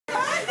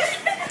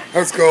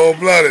That's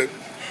cold-blooded.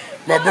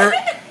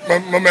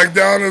 My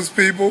McDonald's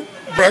people,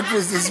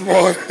 breakfast this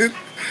morning.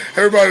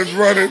 Everybody's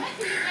running.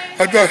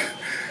 I thought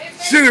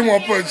she didn't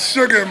want to put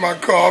sugar in my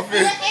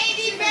coffee.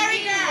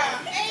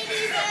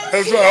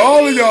 That's right,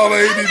 all of y'all are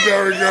 80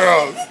 berry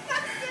girls.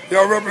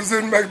 Y'all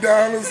representing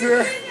McDonald's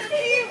here?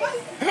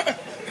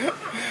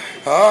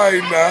 All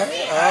right now.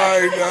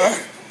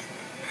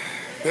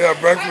 They have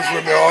breakfast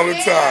with me all the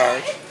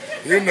time.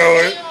 You know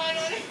it.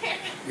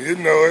 You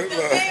know it.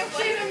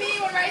 She's the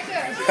mean one right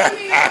there.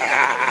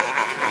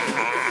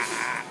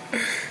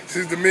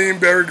 She's the mean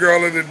berry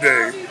girl of the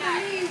day.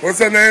 What's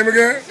her name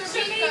again?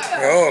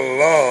 Oh,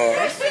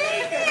 Lord.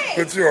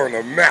 Put you on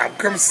the map.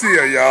 Come see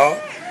her, y'all.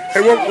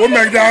 Hey, what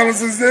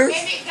McDonald's is this?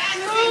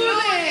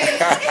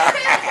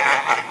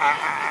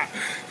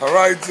 All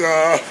right,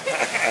 y'all.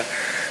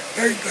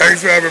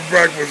 Thanks for having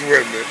breakfast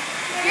with me.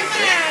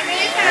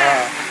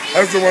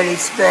 That's the one who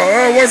scrolled.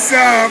 Oh, what's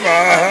up?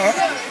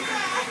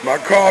 My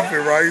coffee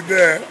right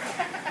there.